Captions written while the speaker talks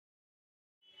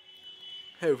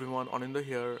Hey everyone, Anindya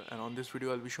here, and on this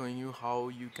video I'll be showing you how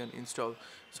you can install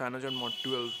CyanogenMod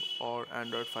 12 or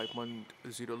Android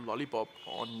 5.0 Lollipop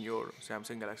on your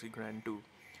Samsung Galaxy Grand 2.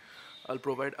 I'll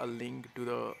provide a link to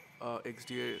the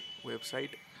XDA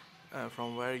website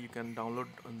from where you can download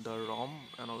the ROM,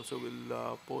 and also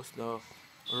will post the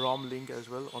ROM link as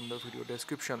well on the video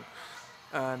description.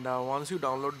 And once you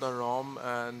download the ROM,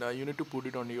 and you need to put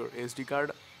it on your SD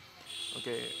card.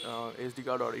 Okay, SD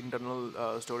card or internal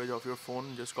storage of your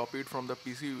phone. Just copy it from the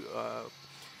PC,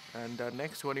 and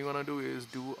next what you wanna do is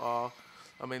do so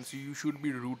you should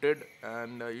be rooted,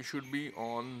 and you should be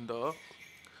on the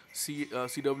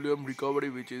CWM recovery,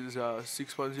 which is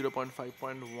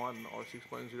 6.0.5.1 or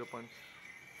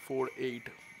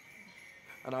 6.0.48.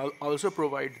 And I'll also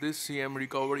provide this CM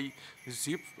recovery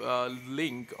zip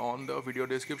link on the video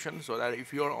description, so that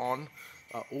if you're on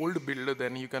old build,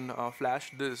 then you can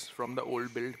flash this from the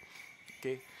old build.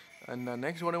 Okay, and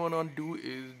next what I want to do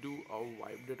is do a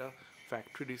wipe data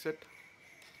factory reset.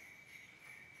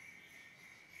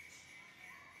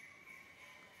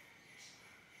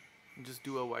 Just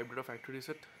do a wipe data factory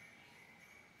reset,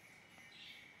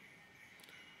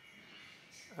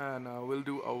 and we'll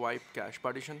do a wipe cache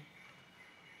partition.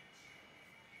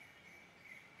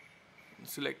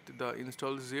 Select the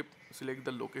install zip, select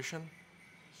the location,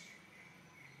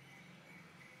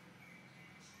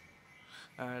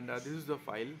 and this is the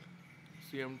file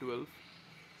cm12.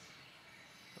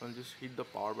 I'll just hit the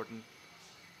power button,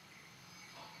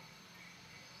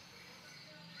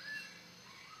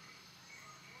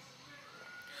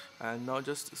 and now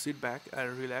just sit back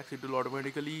and relax. It will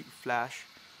automatically flash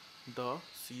the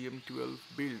cm12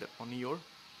 build on your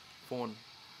phone.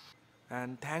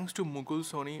 And thanks to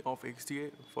MukulSoni of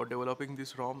XDA for developing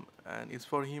this ROM, and it's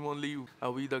for him only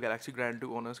we the Galaxy Grand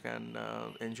 2 owners can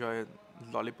enjoy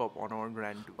Lollipop on our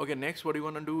Grand 2. Okay, next what you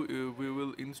wanna do, we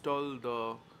will install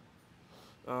the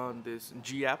this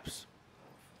G apps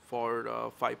for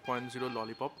 5.0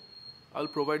 Lollipop. I'll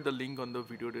provide the link on the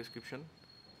video description.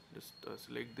 Just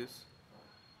select this,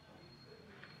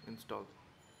 install.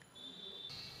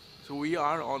 So we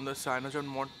are on the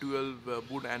CyanogenMod 12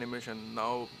 boot animation.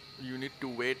 Now you need to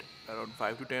wait around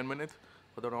 5 to 10 minutes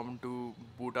for the ROM to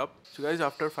boot up. So guys,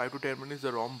 after 5 to 10 minutes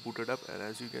the ROM booted up, and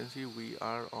as you can see we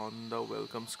are on the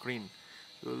welcome screen.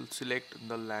 You will select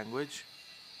the language,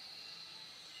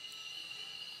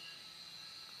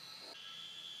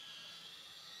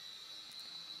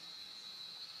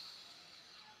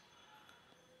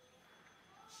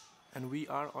 and we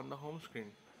are on the home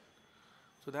screen.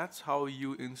 So that's how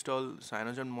you install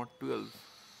CyanogenMod 12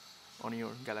 on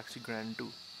your Galaxy Grand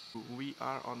 2. We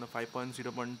are on the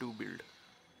 5.0.2 build.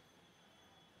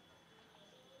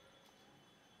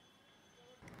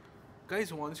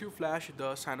 Guys, once you flash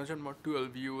the CyanogenMod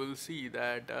 12, you will see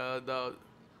that the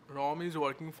ROM is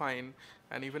working fine,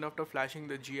 and even after flashing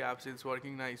the G apps, it's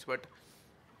working nice. But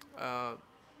uh,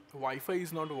 Wi-Fi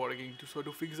is not working. So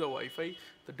to fix the Wi-Fi,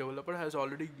 the developer has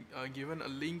already given a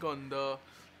link on the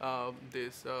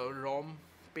this ROM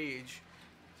page.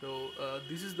 So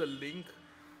this is the link.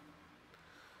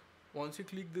 Once you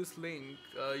click this link,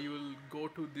 you will go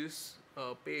to this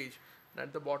page, and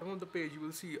at the bottom of the page you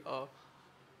will see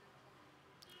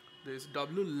this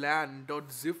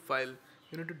wlan.zip file.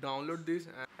 You need to download this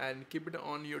and keep it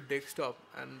on your desktop,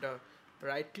 and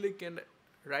right click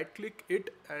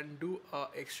it and do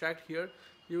extract here.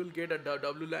 You will get a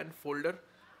wlan folder.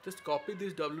 Just copy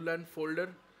this wlan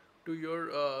folder to your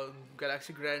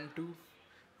Galaxy Grand 2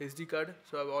 SD card.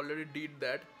 So I've already did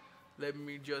that. Let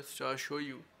me just show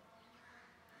you.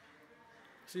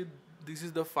 See, this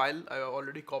is the file I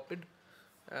already copied,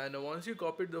 and once you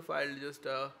copied the file, just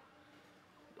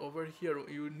over here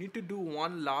you need to do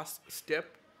one last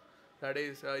step. That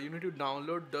is, you need to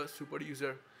download the super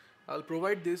user. I'll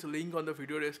provide this link on the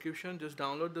video description. Just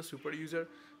download the super user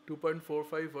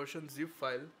 2.45 version zip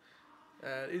file.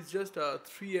 It's just a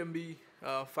 3 MB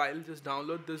file. Just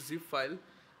download the zip file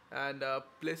and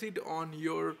place it on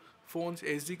your phone's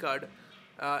SD card,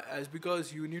 as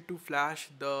because you need to flash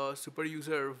the super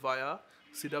user via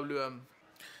CWM.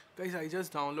 Guys, I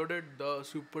just downloaded the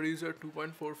super user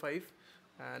 2.45,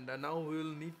 and now we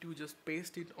will need to just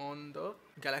paste it on the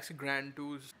Galaxy Grand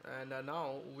 2's, and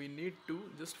now we need to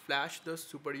just flash the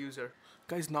super user.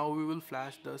 Guys, now we will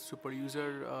flash the super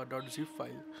user .zip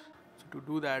file. So to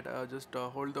do that, just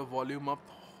hold the volume up,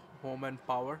 home and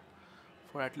power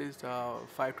for at least 5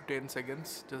 to 10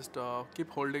 seconds. Just keep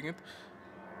holding it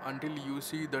until you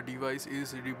see the device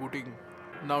is rebooting.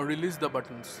 Now release the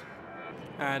buttons,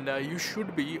 and you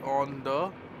should be on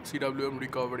the CWM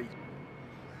recovery.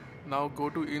 Now go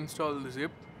to install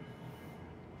zip,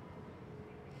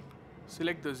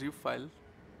 select the zip file,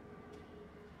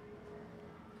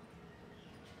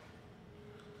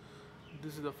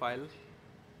 this is the file.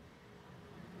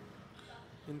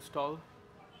 Install.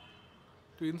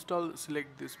 To install,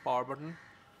 select this power button,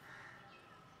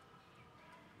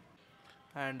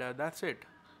 and that's it.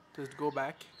 Just go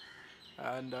back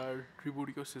and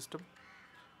reboot your system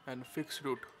and fix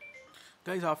root.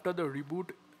 Guys, after the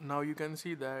reboot, now you can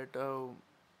see that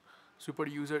super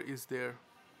user is there.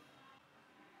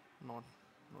 Not,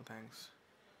 no thanks.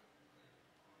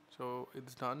 So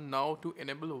it's done. Now to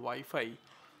enable Wi-Fi.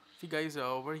 See guys,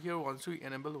 over here once you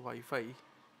enable Wi-Fi, you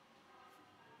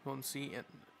don't see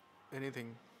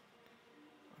anything.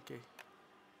 Okay.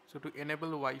 So to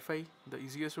enable Wi-Fi, the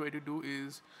easiest way to do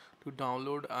is to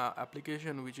download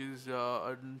application which is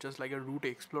just like a root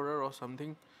explorer or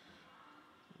something.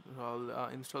 I'll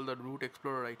install the root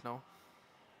explorer right now.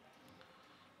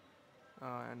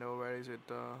 And where is it?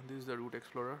 This is the root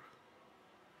explorer.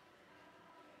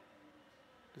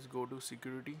 Just go to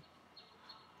security,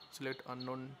 select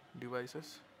unknown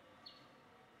devices.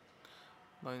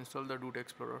 Now install the root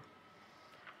explorer.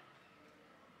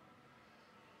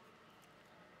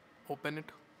 Open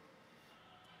it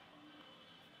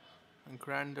and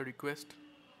grant the request.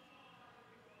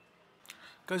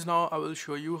 Because now I will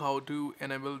show you how to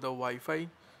enable the Wi-Fi.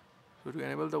 So to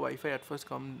enable the Wi-Fi, at first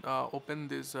open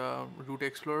this root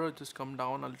explorer, just come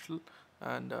down a little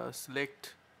and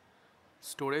select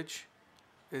storage,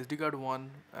 SD card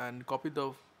 1, and copy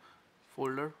the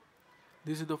folder.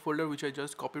 This is the folder which I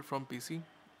just copied from PC,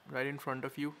 right in front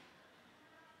of you.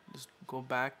 Just go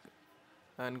back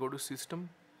and go to system,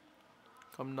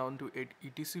 come down to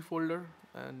etc folder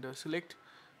and select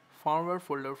firmware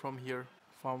folder from here,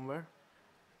 firmware,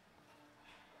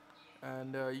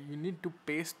 and you need to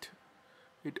paste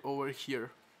it over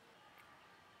here.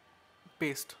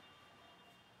 Paste.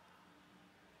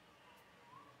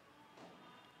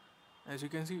 As you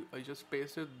can see, I just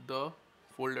pasted the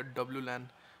folder WLAN.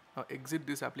 Now exit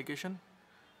this application.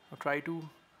 I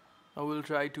will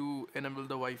try to enable the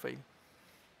Wi-Fi.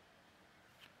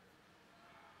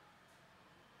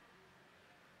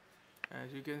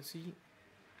 As you can see,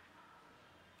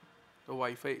 the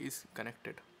Wi-Fi is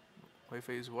connected.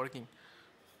 Wi-Fi is working.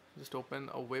 Just open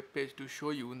a web page to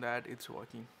show you that it's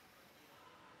working.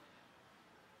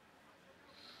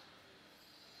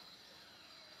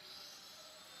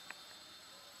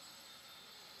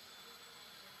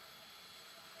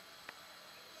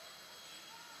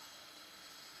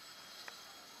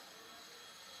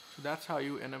 So that's how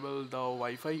you enable the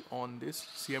Wi-Fi on this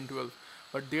CM12.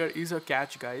 But there is a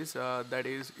catch, guys. That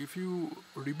is, if you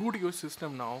reboot your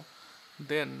system now,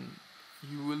 then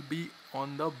you will be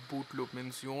on the boot loop.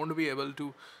 Means you won't be able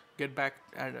to get back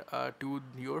to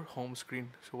your home screen.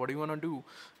 So what do you want to do?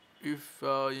 If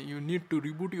you need to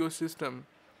reboot your system,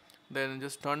 then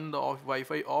just turn the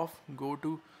Wi-Fi off, go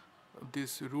to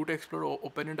this root explorer,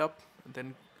 open it up,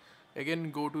 then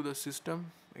again go to the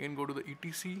system, again go to the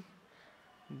etc,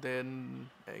 then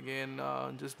again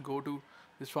just go to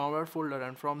this firmware folder,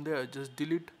 and from there just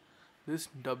delete this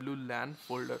WLAN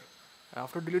folder.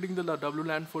 After deleting the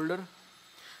WLAN folder,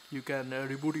 you can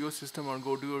reboot your system or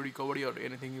go to your recovery or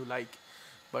anything you like.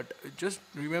 But just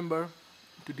remember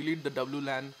to delete the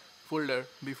WLAN folder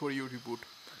before you reboot.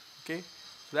 Okay,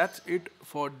 so that's it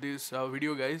for this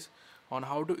video, guys, on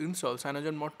how to install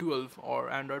CyanogenMod 12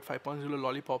 or Android 5.0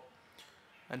 Lollipop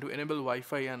and to enable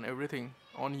Wi-Fi and everything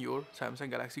on your Samsung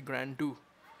Galaxy Grand 2.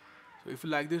 So if you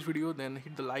like this video, then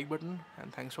hit the like button,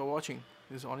 and thanks for watching.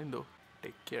 This is Anindya.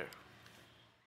 Take care.